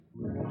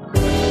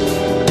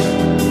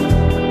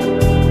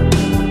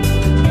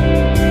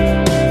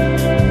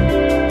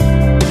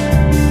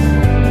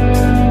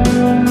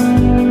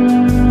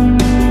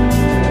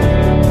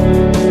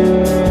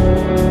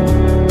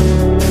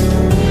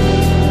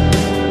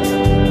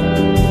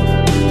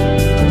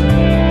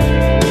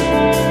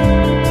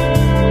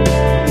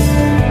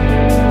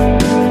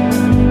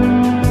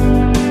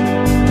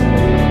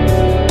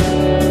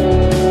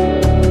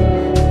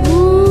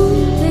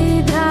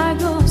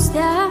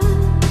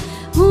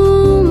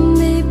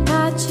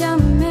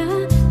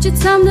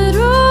ți-am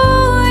dăruit-o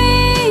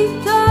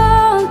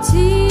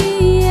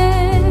ție.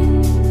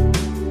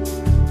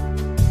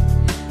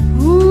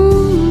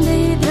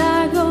 Unde-i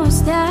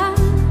dragostea?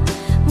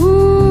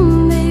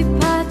 Unde-i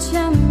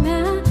pacea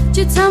mea?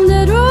 Ce ți-am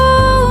dăruit-o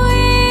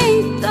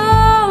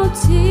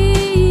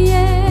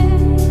ție.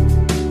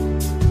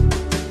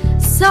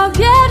 S-au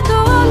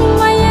pierdut, nu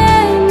mai e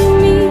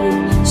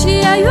nimic și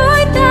ai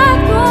uitat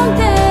cum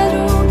te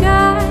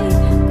rugai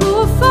cu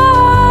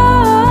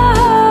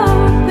foc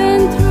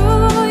pentru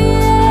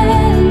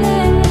ele.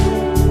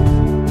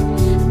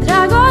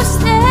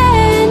 Dragoste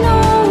nu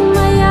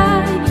mai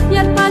ai,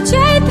 iar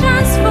pacea-i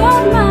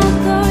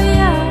transformat-o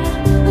iar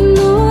în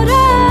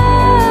ură,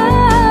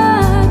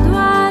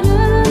 doar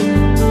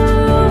în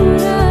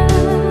ură.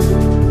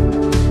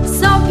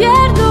 S-au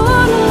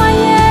pierdut, nu mai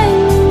e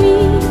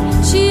nimic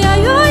și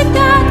ai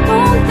uitat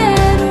cum te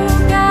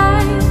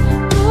rugai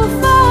cu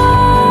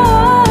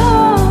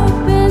foc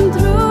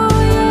pentru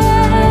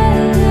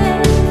ele.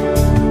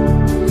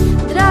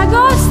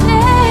 Dragoste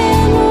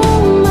nu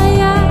mai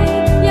ai,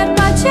 iar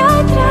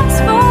pacea-i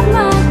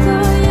transformat-o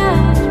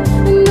iar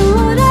în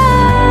ură,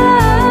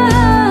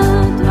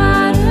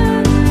 doar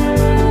în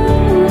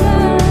ură.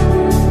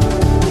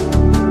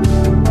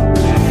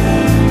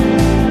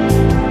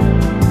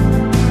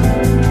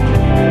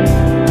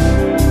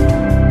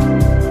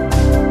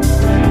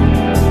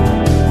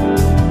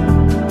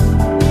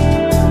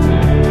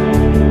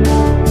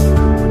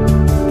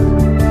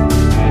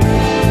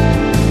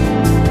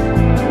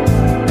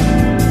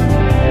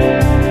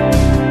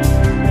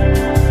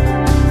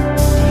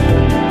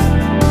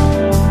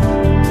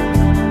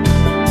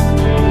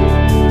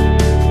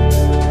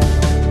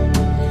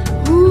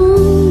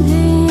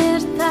 Unde-i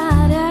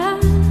iertarea?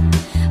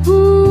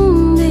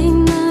 Unde-i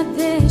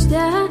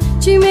nădejdea?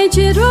 Ce mi-ai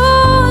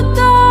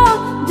cerut-o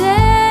de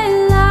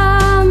la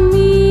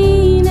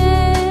mine?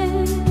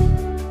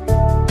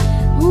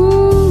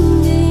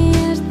 Unde-i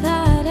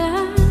iertarea?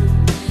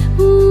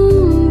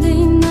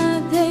 Unde-i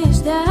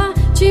nădejdea?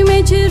 Ce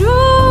mi-ai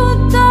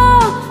cerut-o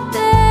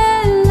de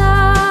la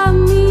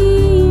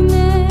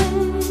mine?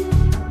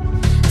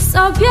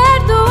 S-au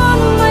pierdut,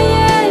 nu mai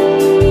e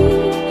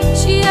nimic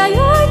și ai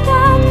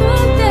uitat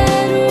cum te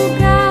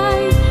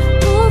rugai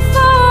cu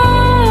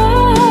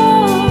foc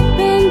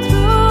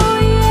pentru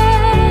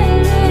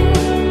ele.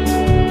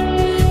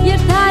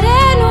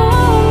 Iertare nu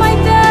mai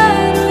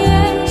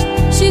dăruiești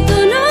și tu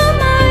nu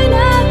mai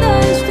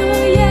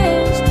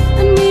nădăjduiești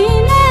în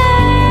mine,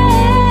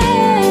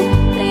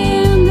 te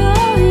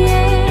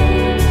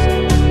îndoiești.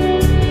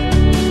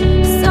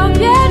 S-au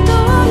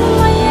pierdut, nu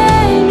mai e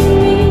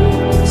nimic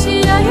și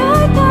ai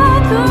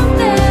uitat cum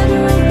te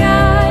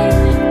rugai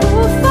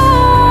cu foc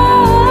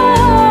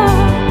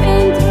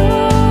pentru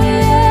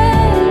ele.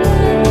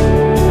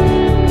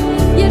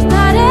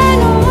 Iertare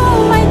nu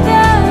mai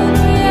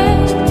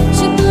dăruiești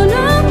și tu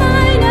nu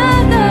mai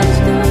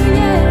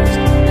nădăjduiești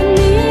în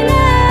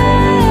mine,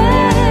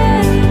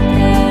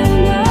 te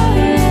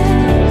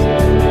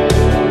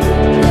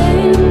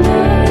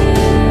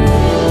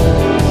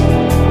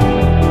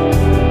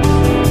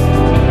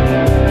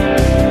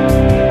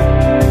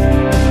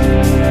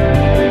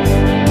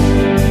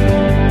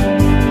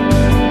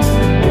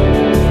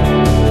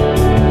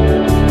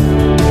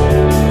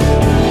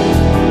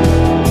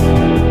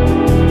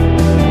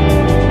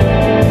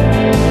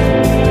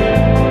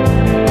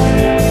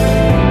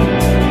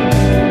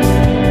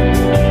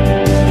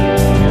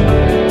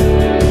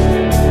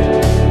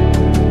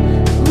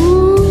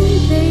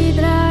Unde-i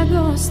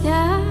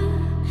dragostea?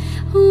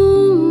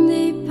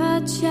 Unde-i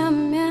pacea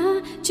mea?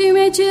 Ce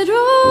mi-ai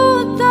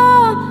cerut-o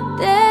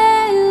de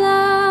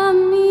la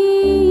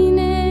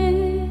mine?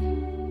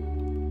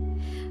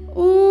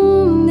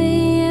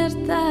 Unde-i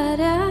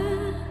iertarea?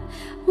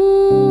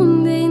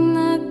 Unde-i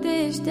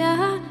nădejdea?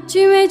 Ce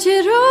mi-ai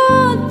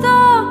cerut